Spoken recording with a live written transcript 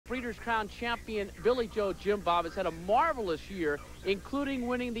Breeders' Crown champion BILLYJOJIMBOB has had a marvelous year, including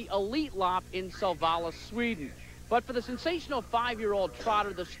winning the Elite Lop in Solvalla, Sweden. But for the sensational 5-year-old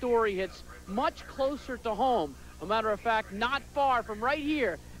trotter, the story hits much closer to home. A matter of fact, not far from right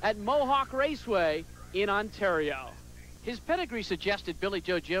here at Mohawk Raceway in Ontario. His pedigree suggested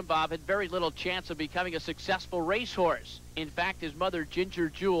BILLYJOJIMBOB had very little chance of becoming a successful racehorse. In fact, his mother, Ginger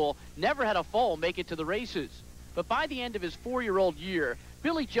Jewel, never had a foal make it to the races. But by the end of his 4-year-old year,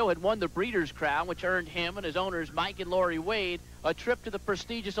 Billy Joe had won the Breeders' Crown, which earned him and his owners, Mike and Lori Wade, a trip to the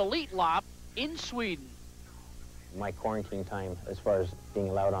prestigious Elite Lop in Sweden. My quarantine time, as far as being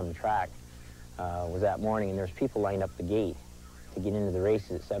allowed on the track, was that morning, and there's people lined up the gate to get into the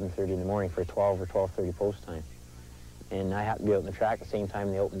races at 7:30 in the morning for a 12 or 12:30 post time. And I happened to be out on the track at the same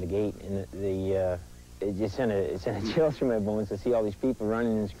time they opened the gate, and it just sent a chill through my bones to see all these people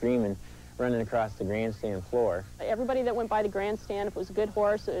running and screaming, running across the grandstand floor. Everybody that went by the grandstand, if it was a good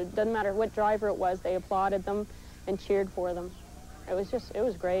horse, it doesn't matter what driver it was, they applauded them and cheered for them. It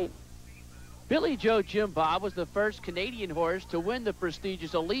was great. BILLYJOJIMBOB was the first Canadian horse to win the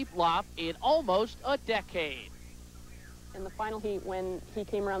prestigious Elite Lop in almost a decade. In the final heat, when he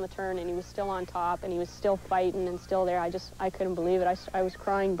came around the turn and he was still on top and he was still fighting and still there, I couldn't believe it. I was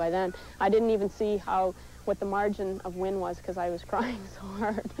crying by then. I didn't even see what the margin of win was because I was crying so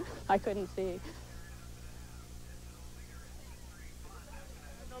hard. I couldn't see.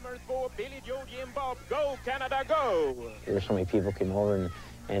 Number 4, BILLYJOJIMBOB, go Canada, go! There were so many people came over,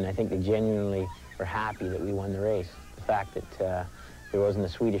 and I think they genuinely were happy that we won the race. The fact that there wasn't a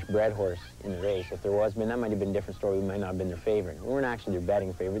Swedish bred horse in the race. If there was, that might have been a different story. We might not have been their favorite. We weren't actually their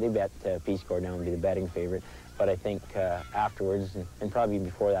betting favorite. They bet P-Score down to be the betting favorite. But I think afterwards, and probably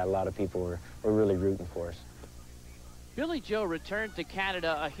before that, a lot of people were really rooting for us. Billy Joe returned to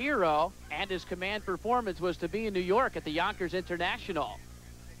Canada a hero, and his command performance was to be in New York at the Yonkers International.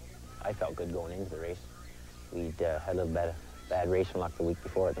 I felt good going into the race. We'd had a little bit of bad racing luck the week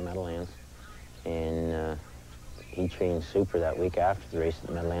before at the Meadowlands, and he trained super that week after the race at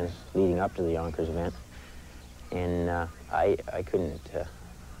the Meadowlands, leading up to the Yonkers event. And I couldn't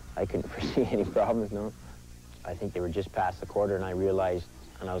foresee any problems, no. I think they were just past the quarter, and I realized,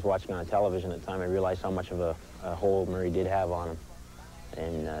 and I was watching on television at the time, I realized how much of a hold Murray did have on him.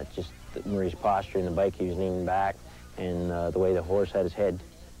 And just Murray's posture in the bike, he was leaning back, and the way the horse had his head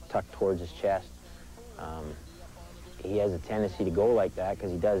tucked towards his chest. He has a tendency to go like that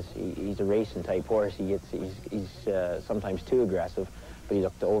because he does. He's a racing type horse. He's sometimes too aggressive, but he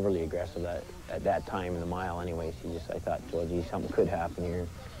looked overly aggressive at that time in the mile. Anyways, I thought, well, gee, something could happen here.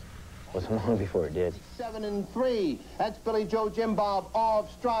 It wasn't long before it did. 7-3. That's BILLYJOJIMBOB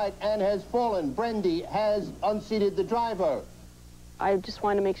off stride and has fallen. Brendy has unseated the driver. I just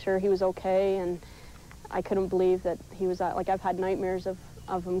wanted to make sure he was okay, and I couldn't believe that he was like, I've had nightmares of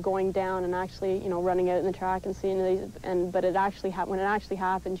him going down and actually, running out in the track and seeing these, but when it actually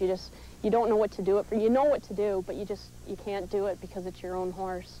happens, you don't know what to do it for. You know what to do, but you can't do it because it's your own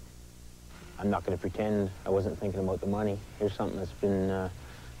horse. I'm not going to pretend I wasn't thinking about the money. Here's something that's been,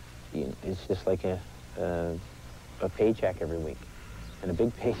 it's just like a paycheck every week, and a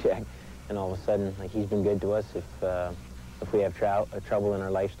big paycheck, and all of a sudden, like, he's been good to us. If we have trouble in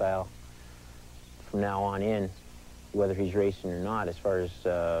our lifestyle from now on in, whether he's racing or not, as far as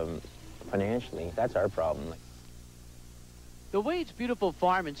financially, that's our problem. The Wade's beautiful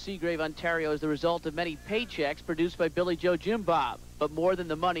farm in Seagrave, Ontario is the result of many paychecks produced by BILLYJOJIMBOB. But more than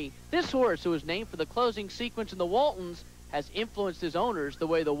the money, this horse, who was named for the closing sequence in the Waltons, has influenced his owners the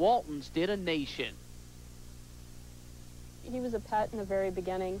way the Waltons did a nation. He was a pet in the very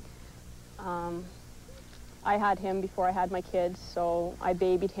beginning. I had him before I had my kids, so I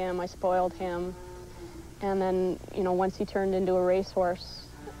babied him, I spoiled him. And then, once he turned into a racehorse,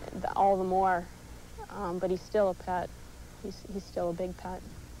 all the more. But he's still a pet. He's still a big pet.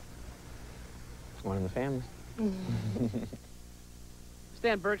 One in the family.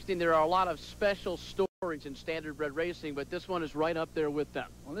 Stan Bergstein, there are a lot of special stories in standardbred racing, but this one is right up there with them.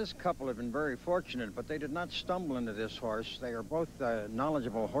 Well, this couple have been very fortunate, but they did not stumble into this horse. They are both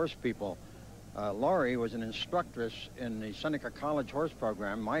knowledgeable horse people. Lori was an instructress in the Seneca College horse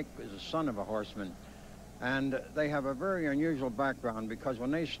program. Mike is the son of a horseman. And they have a very unusual background because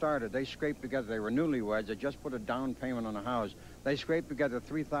when they started, they scraped together, they were newlyweds, they just put a down payment on a house. They scraped together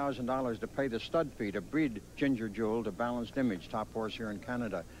 $3,000 to pay the stud fee to breed Ginger Jewel to Balanced Image, top horse here in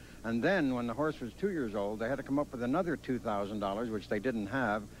Canada. And then when the horse was 2 years old, they had to come up with another $2,000, which they didn't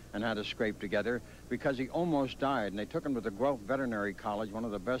have, and had to scrape together because he almost died. And they took him to the Guelph Veterinary College, one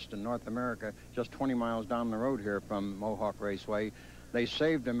of the best in North America, just 20 miles down the road here from Mohawk Raceway. They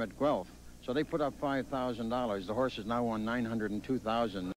saved him at Guelph. So they put up $5,000. The horse has now won $902,000.